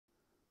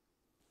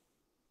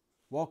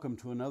Welcome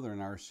to another in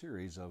our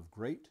series of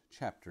great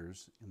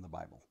chapters in the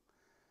Bible.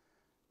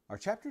 Our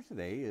chapter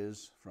today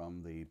is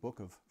from the book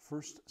of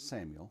 1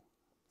 Samuel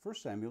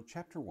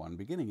chapter 1,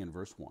 beginning in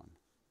verse 1,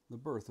 the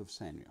birth of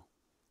Samuel.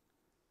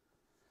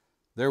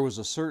 There was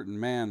a certain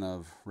man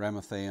of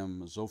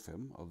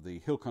Ramathaim-zophim of the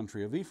hill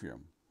country of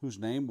Ephraim, whose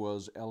name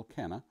was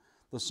Elkanah,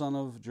 the son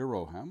of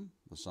Jeroham,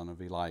 the son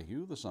of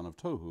Elihu, the son of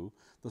Tohu,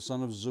 the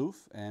son of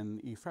Zuph, an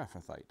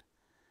Ephrathite.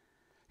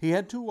 He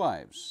had two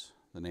wives.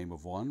 The name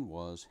of one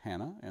was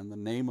Hannah, and the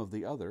name of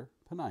the other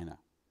Peninnah.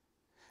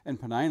 And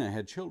Peninnah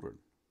had children,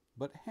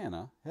 but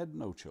Hannah had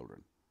no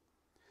children.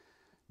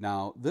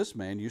 Now this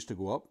man used to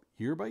go up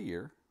year by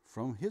year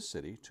from his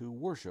city to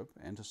worship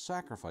and to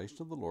sacrifice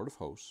to the Lord of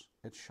hosts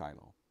at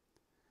Shiloh,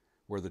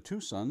 where the two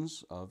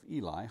sons of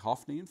Eli,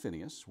 Hophni and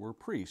Phinehas, were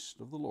priests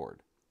of the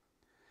Lord.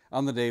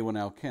 On the day when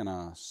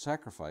Elkanah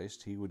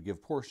sacrificed, he would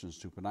give portions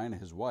to Peninnah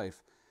his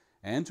wife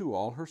and to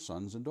all her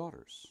sons and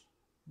daughters.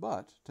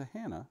 But to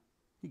Hannah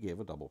he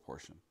gave a double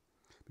portion,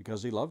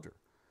 because he loved her,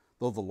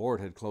 though the Lord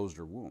had closed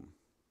her womb.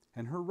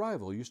 And her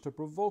rival used to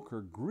provoke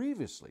her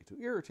grievously to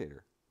irritate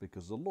her,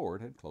 because the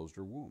Lord had closed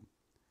her womb.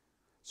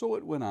 So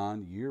it went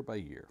on year by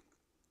year.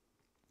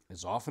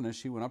 As often as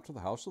she went up to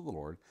the house of the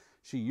Lord,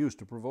 she used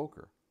to provoke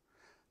her.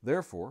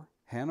 Therefore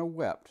Hannah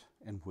wept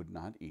and would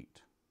not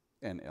eat.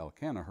 And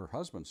Elkanah her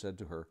husband said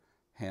to her,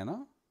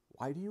 "Hannah,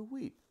 why do you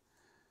weep?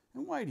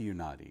 And why do you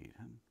not eat?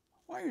 And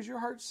why is your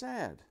heart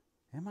sad?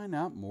 Am I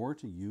not more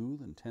to you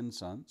than 10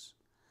 sons?"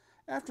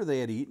 After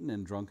they had eaten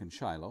and drunk in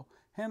Shiloh,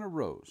 Hannah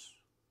rose.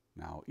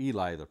 Now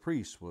Eli the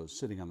priest was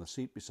sitting on the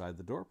seat beside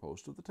the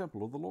doorpost of the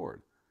temple of the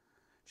Lord.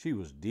 She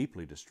was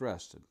deeply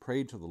distressed and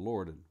prayed to the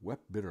Lord and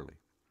wept bitterly.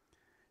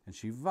 And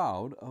she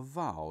vowed a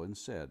vow and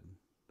said,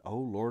 "O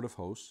Lord of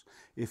hosts,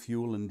 if you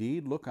will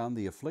indeed look on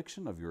the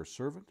affliction of your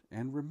servant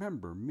and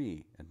remember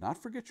me, and not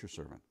forget your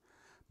servant,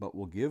 but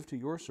will give to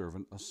your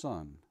servant a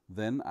son,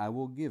 then I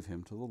will give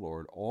him to the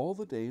Lord all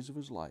the days of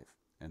his life,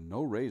 and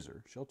no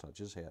razor shall touch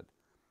his head."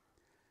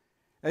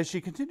 As she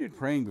continued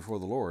praying before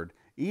the Lord,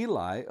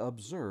 Eli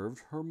observed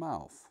her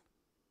mouth.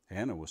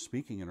 Hannah was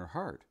speaking in her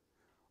heart,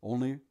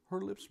 only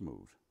her lips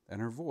moved, and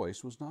her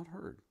voice was not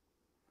heard.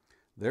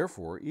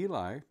 Therefore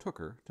Eli took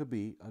her to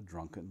be a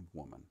drunken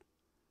woman.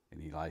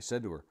 And Eli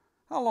said to her,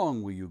 "How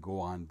long will you go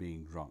on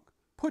being drunk?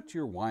 Put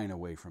your wine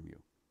away from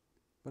you."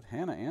 But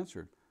Hannah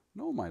answered,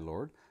 "No, my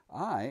Lord,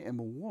 I am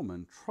a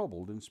woman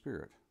troubled in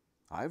spirit.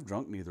 I have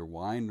drunk neither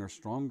wine nor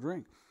strong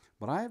drink,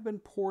 but I have been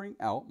pouring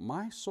out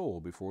my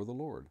soul before the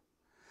Lord.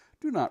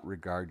 Do not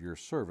regard your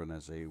servant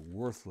as a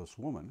worthless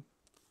woman,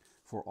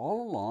 for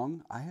all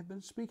along I have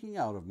been speaking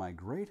out of my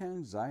great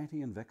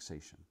anxiety and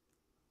vexation."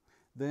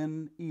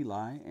 Then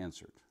Eli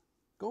answered,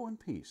 "Go in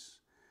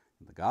peace,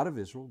 and the God of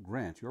Israel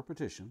grant your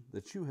petition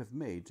that you have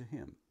made to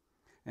him."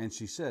 And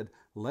she said,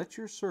 "Let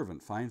your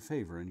servant find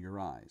favor in your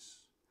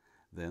eyes."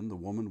 Then the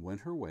woman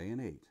went her way and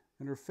ate,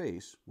 and her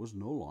face was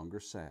no longer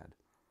sad.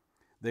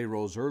 They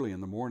rose early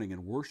in the morning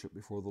and worshipped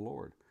before the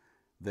Lord.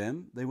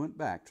 Then they went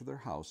back to their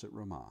house at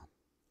Ramah.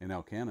 And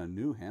Elkanah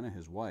knew Hannah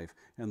his wife,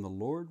 and the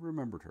Lord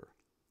remembered her.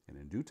 And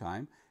in due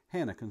time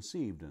Hannah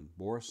conceived and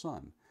bore a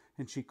son,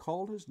 and she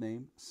called his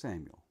name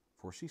Samuel,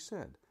 for she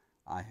said,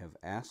 "I have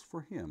asked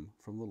for him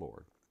from the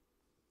Lord."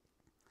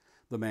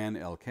 The man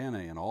Elkanah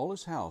and all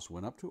his house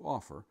went up to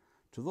offer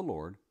to the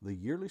Lord the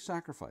yearly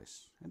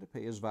sacrifice and to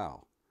pay his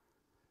vow.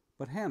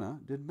 But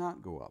Hannah did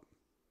not go up,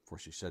 for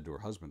she said to her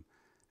husband,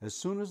 "As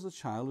soon as the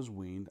child is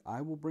weaned,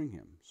 I will bring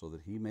him, so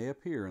that he may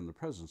appear in the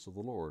presence of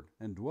the Lord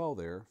and dwell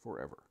there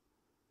forever."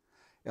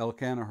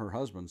 Elkanah her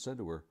husband said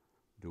to her,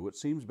 "Do what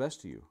seems best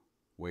to you.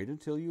 Wait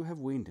until you have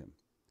weaned him.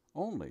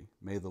 Only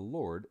may the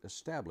Lord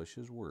establish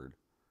his word."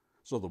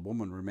 So the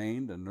woman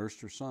remained and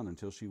nursed her son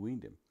until she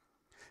weaned him.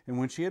 And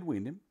when she had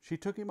weaned him, she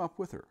took him up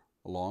with her,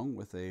 along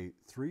with a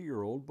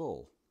 3-year-old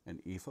bull,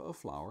 an ephah of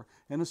flour,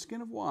 and a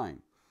skin of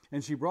wine,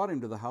 and she brought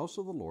him to the house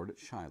of the Lord at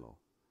Shiloh.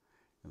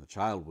 And the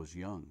child was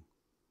young.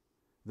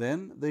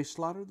 Then they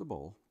slaughtered the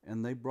bull,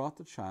 and they brought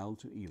the child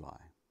to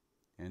Eli.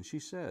 And she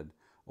said,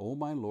 "O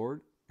my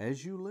Lord,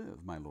 as you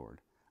live, my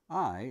Lord,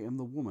 I am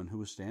the woman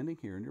who is standing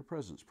here in your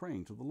presence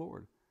praying to the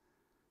Lord.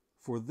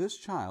 For this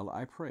child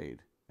I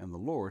prayed, and the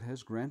Lord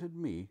has granted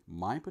me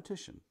my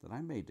petition that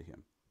I made to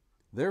him.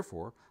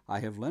 Therefore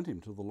I have lent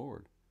him to the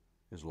Lord.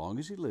 As long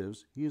as he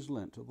lives, he is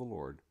lent to the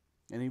Lord."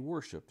 And he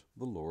worshipped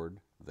the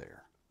Lord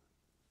there.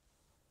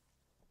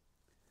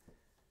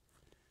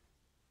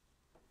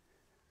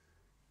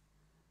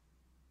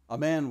 A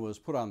man was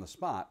put on the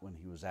spot when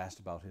he was asked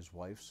about his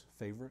wife's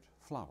favorite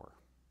flower.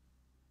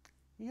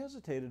 He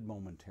hesitated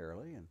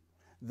momentarily, and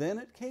then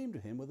it came to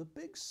him with a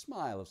big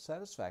smile of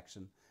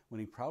satisfaction when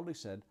he proudly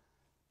said,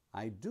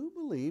 "I do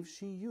believe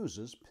she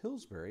uses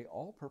Pillsbury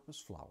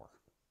all-purpose flour."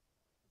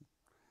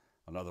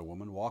 Another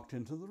woman walked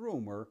into the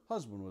room where her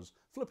husband was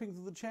flipping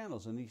through the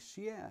channels, and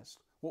she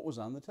asked what was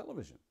on the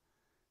television.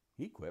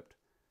 He quipped,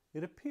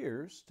 "It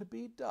appears to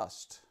be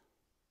dust."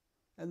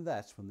 And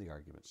that's when the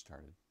argument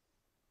started.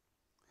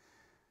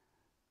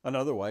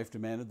 Another wife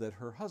demanded that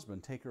her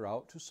husband take her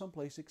out to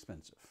someplace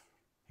expensive.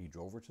 He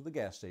drove her to the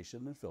gas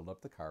station and filled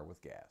up the car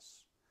with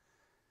gas.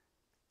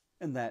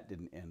 And that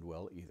didn't end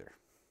well either.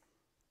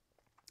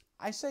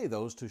 I say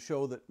those to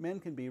show that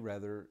men can be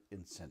rather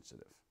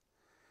insensitive.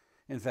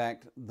 In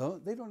fact,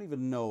 they don't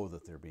even know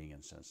that they're being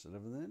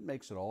insensitive, and it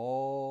makes it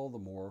all the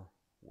more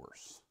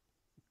worse.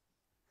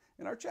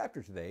 In our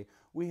chapter today,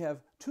 we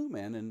have two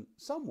men in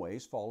some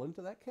ways fall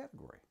into that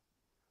category.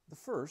 The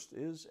first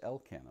is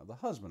Elkanah, the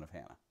husband of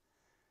Hannah.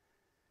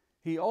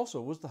 He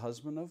also was the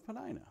husband of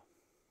Peninnah.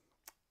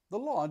 The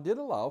law did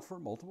allow for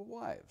multiple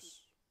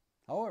wives.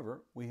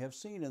 However, we have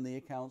seen in the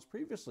accounts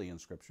previously in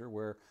Scripture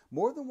where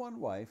more than one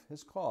wife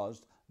has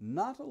caused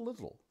not a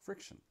little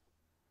friction.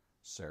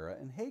 Sarah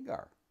and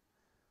Hagar,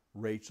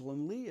 Rachel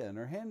and Leah and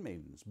her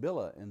handmaidens,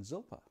 Bilhah and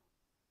Zilpah.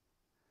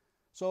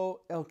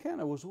 So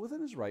Elkanah was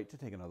within his right to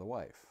take another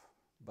wife,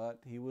 but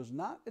he was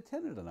not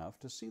attentive enough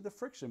to see the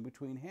friction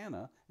between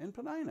Hannah and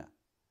Peninnah.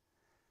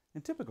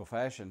 In typical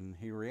fashion,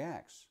 he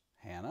reacts,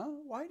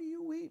 "Hannah, why do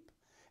you weep?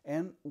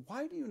 And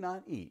why do you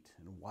not eat?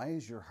 And why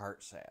is your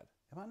heart sad?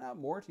 Am I not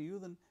more to you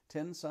than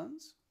 10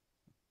 sons?"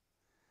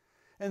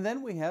 And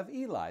then we have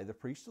Eli, the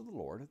priest of the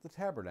Lord, at the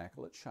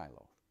tabernacle at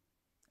Shiloh.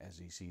 As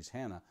he sees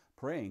Hannah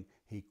praying,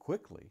 he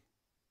quickly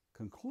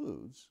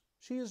concludes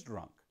she is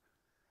drunk,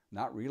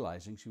 not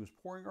realizing she was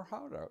pouring her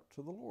heart out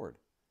to the Lord.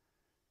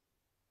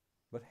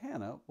 But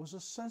Hannah was a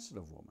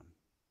sensitive woman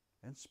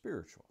and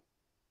spiritual.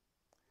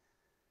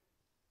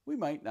 We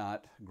might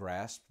not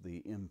grasp the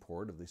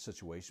import of the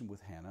situation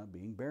with Hannah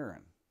being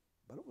barren,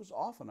 but it was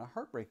often a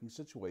heartbreaking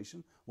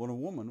situation when a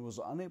woman was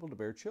unable to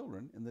bear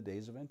children in the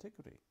days of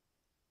antiquity.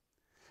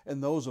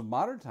 And those of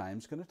modern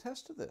times can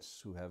attest to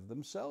this, who have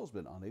themselves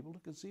been unable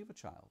to conceive a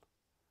child.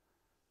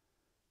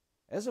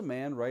 As a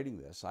man writing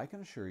this, I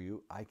can assure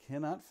you I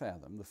cannot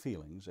fathom the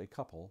feelings a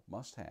couple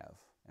must have,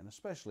 and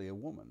especially a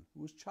woman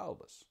who is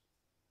childless.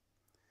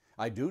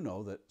 I do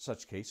know that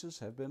such cases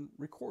have been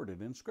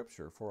recorded in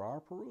Scripture for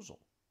our perusal.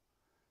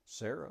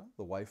 Sarah,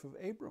 the wife of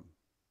Abram.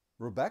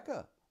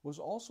 Rebekah was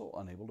also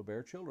unable to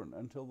bear children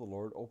until the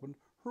Lord opened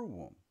her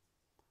womb.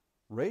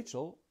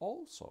 Rachel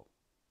also.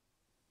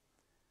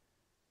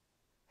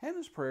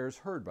 Hannah's prayer is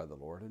heard by the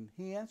Lord, and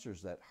he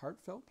answers that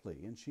heartfelt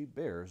plea, and she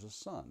bears a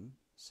son,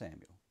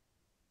 Samuel.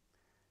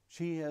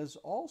 She has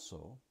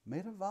also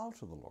made a vow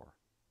to the Lord.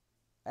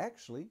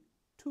 Actually,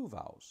 2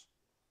 vows.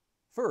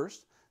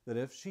 First, that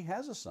if she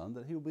has a son,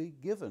 that he will be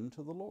given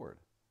to the Lord.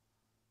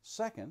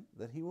 Second,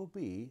 that he will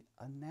be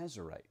a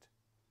Nazirite.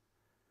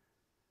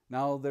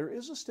 Now, there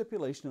is a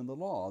stipulation in the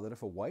law that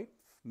if a wife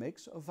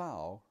makes a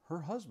vow, her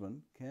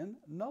husband can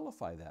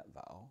nullify that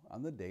vow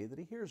on the day that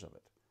he hears of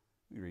it.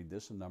 We read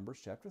this in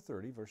Numbers chapter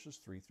 30, verses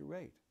 3 through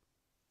 8.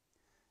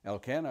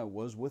 Elkanah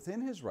was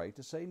within his right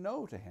to say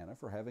no to Hannah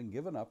for having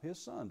given up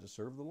his son to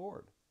serve the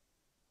Lord.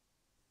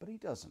 But he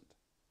doesn't.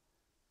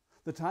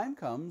 The time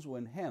comes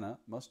when Hannah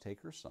must take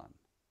her son.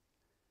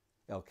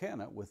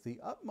 Elkanah, with the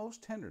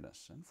utmost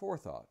tenderness and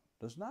forethought,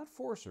 does not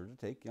force her to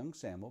take young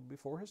Samuel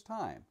before his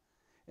time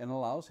and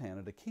allows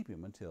Hannah to keep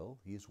him until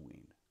he is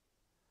weaned.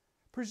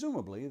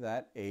 Presumably,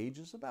 that age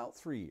is about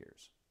 3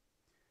 years.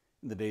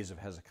 In the days of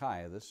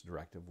Hezekiah, this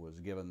directive was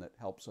given that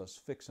helps us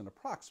fix an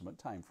approximate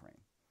time frame.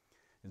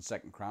 In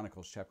 2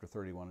 Chronicles chapter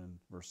 31 and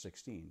verse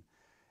 16,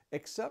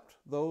 except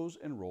those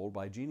enrolled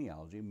by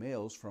genealogy,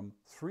 males from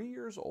 3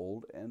 years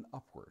old and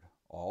upward,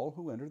 all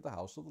who entered the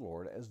house of the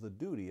Lord as the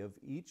duty of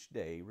each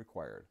day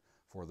required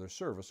for their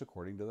service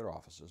according to their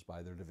offices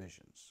by their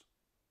divisions.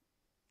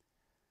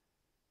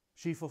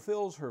 She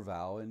fulfills her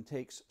vow and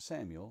takes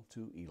Samuel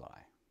to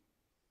Eli.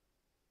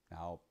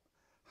 Now,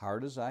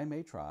 hard as I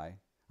may try,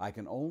 I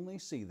can only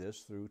see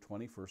this through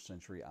 21st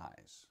century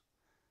eyes,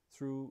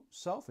 through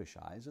selfish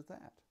eyes at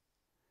that.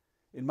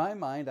 In my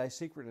mind, I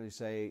secretly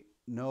say,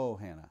 no,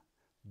 Hannah,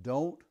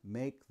 don't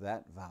make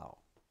that vow.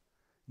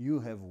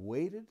 You have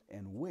waited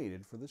and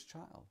waited for this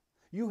child.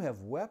 You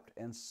have wept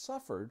and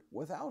suffered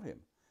without him.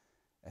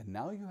 And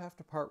now you have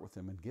to part with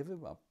him and give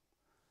him up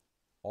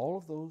all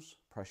of those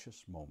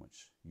precious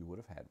moments you would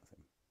have had with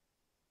him.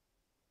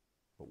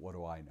 But what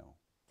do I know?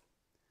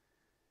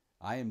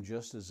 I am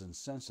just as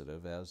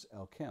insensitive as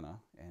Elkanah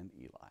and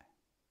Eli.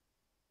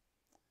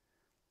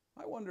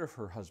 I wonder if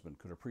her husband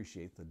could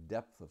appreciate the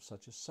depth of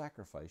such a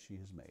sacrifice she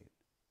has made.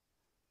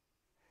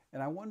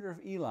 And I wonder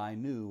if Eli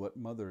knew what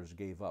mothers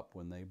gave up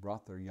when they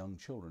brought their young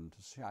children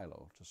to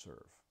Shiloh to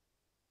serve.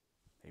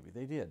 Maybe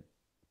they did.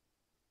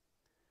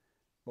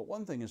 But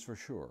one thing is for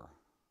sure,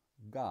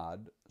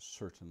 God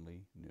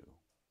certainly knew.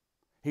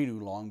 He knew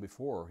long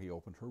before he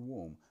opened her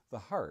womb the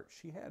heart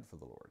she had for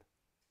the Lord.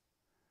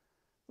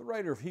 The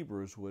writer of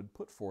Hebrews would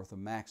put forth a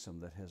maxim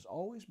that has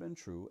always been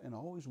true and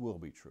always will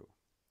be true.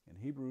 In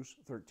Hebrews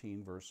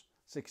 13, verse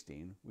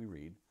 16, we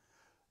read,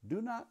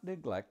 "Do not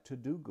neglect to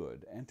do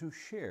good and to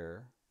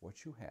share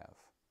what you have,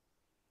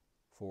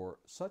 for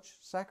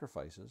such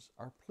sacrifices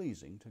are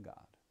pleasing to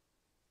God."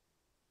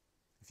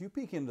 If you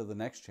peek into the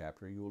next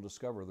chapter, you will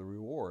discover the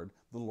reward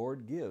the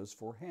Lord gives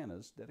for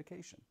Hannah's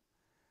dedication.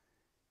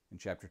 In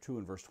chapter 2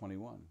 and verse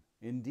 21,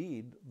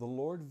 "Indeed, the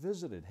Lord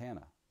visited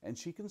Hannah, and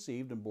she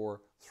conceived and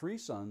bore 3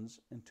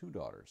 sons and 2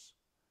 daughters.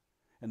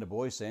 and the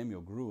boy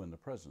Samuel grew in the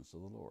presence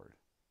of the Lord.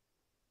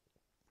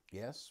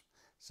 Yes,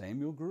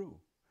 Samuel grew.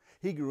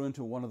 He grew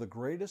into one of the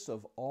greatest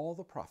of all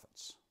the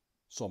prophets,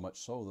 so much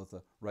so that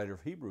the writer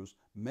of Hebrews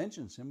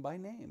mentions him by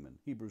name in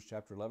Hebrews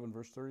chapter 11,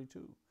 verse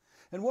 32.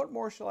 And what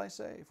more shall I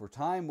say? For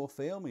time will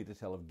fail me to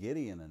tell of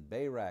Gideon and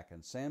Barak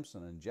and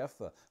Samson and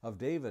Jephthah, of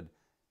David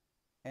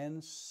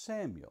and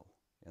Samuel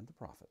and the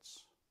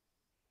prophets.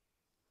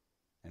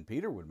 And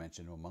Peter would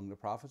mention him among the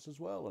prophets as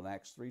well in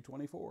Acts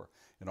 3:24.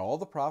 And all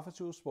the prophets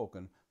who have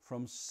spoken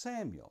from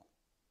Samuel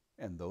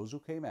and those who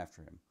came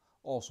after him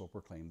also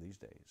proclaim these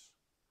days.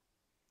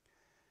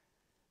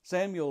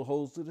 Samuel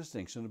holds the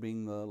distinction of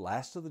being the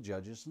last of the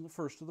judges and the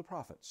first of the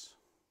prophets.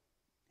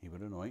 He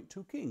would anoint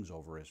 2 kings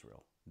over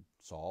Israel,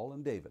 Saul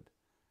and David.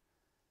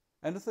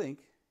 And to think,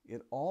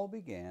 it all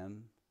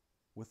began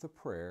with the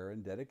prayer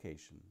and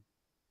dedication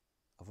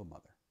of a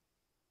mother.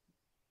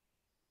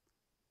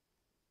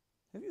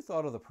 Have you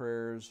thought of the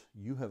prayers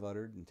you have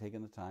uttered and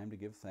taken the time to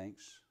give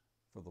thanks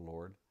for the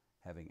Lord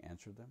having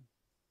answered them?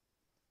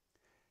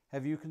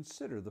 Have you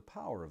considered the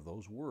power of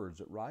those words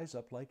that rise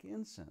up like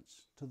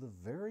incense to the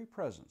very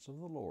presence of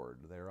the Lord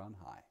there on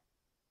high?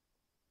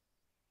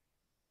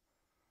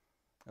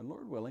 And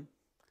Lord willing,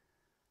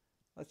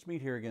 let's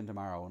meet here again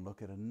tomorrow and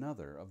look at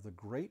another of the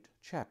great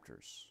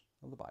chapters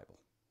of the Bible.